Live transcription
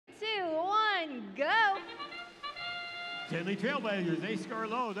Tinley Trailblazers, they score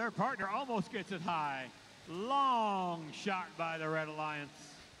low. Their partner almost gets it high. Long shot by the Red Alliance.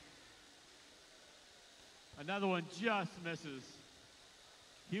 Another one just misses.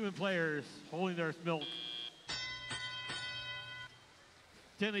 Human players holding their milk.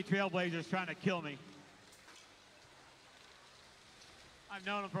 Tinley Trailblazers trying to kill me. I've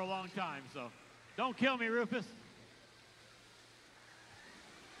known them for a long time, so don't kill me, Rufus.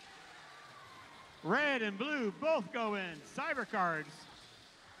 Red and blue both go in. Cyber cards.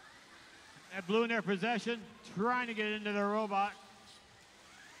 That blue in their possession, trying to get into their robot.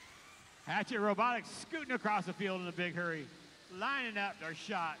 Hatchet Robotics scooting across the field in a big hurry. Lining up their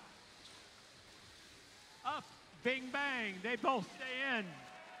shot. Up, bing, bang. They both stay in.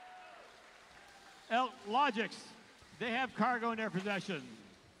 Logics, they have cargo in their possession.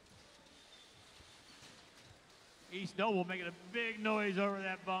 East Noble making a big noise over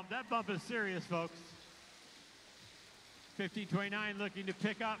that bump. That bump is serious, folks. 1529 looking to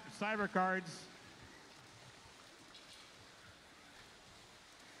pick up cyber cards.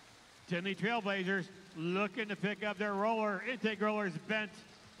 Tinley Trailblazers looking to pick up their roller. Intake roller's bent.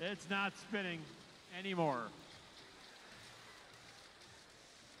 It's not spinning anymore.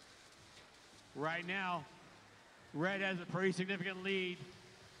 Right now, Red has a pretty significant lead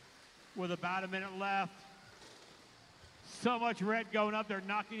with about a minute left. So much red going up, they're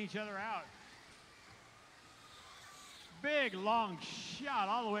knocking each other out. Big, long shot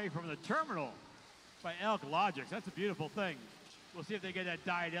all the way from the terminal by Elk Logics. That's a beautiful thing. We'll see if they get that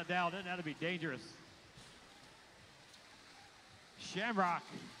dialed in. That'll be dangerous. Shamrock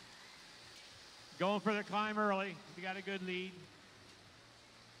going for the climb early. He got a good lead.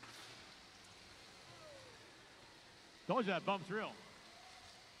 Told you that bump's real.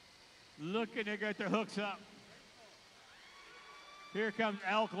 Looking to get their hooks up. Here comes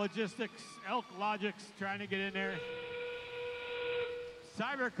Elk Logics trying to get in there.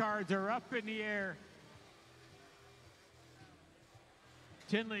 Cyber cards are up in the air.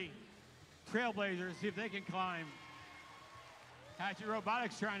 Tinley Trailblazers, see if they can climb. Hatchet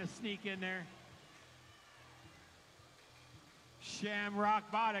Robotics trying to sneak in there. Shamrock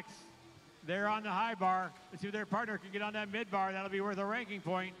Botics, they're on the high bar. Let's see if their partner can get on that mid bar. That'll be worth a ranking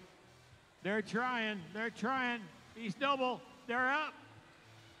point. They're trying. East Noble, they're up.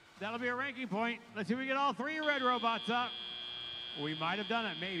 That'll be a ranking point. Let's see if we get all three red robots up. We might have done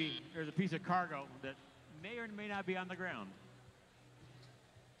it, maybe. There's a piece of cargo that may or may not be on the ground.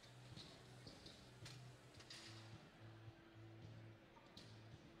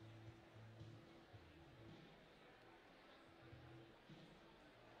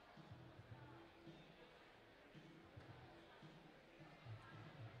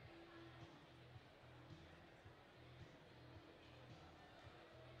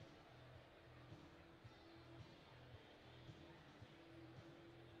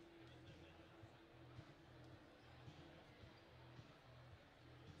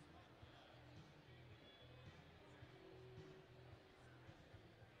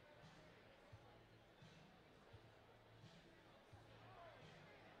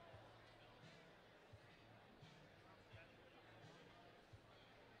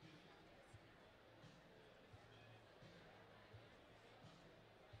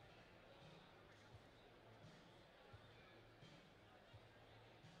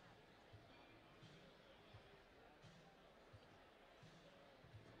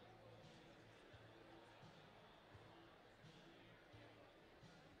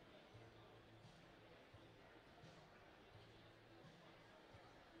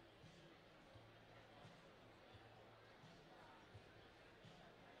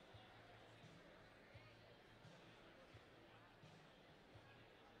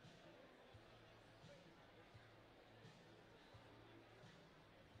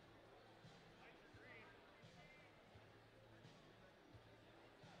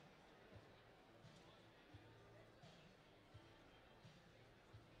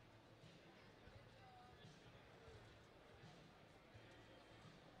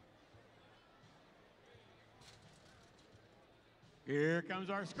 Here comes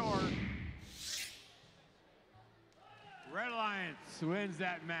our score. Red Alliance wins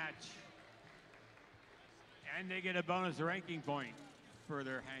that match. And they get a bonus ranking point for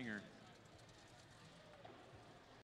their hanger.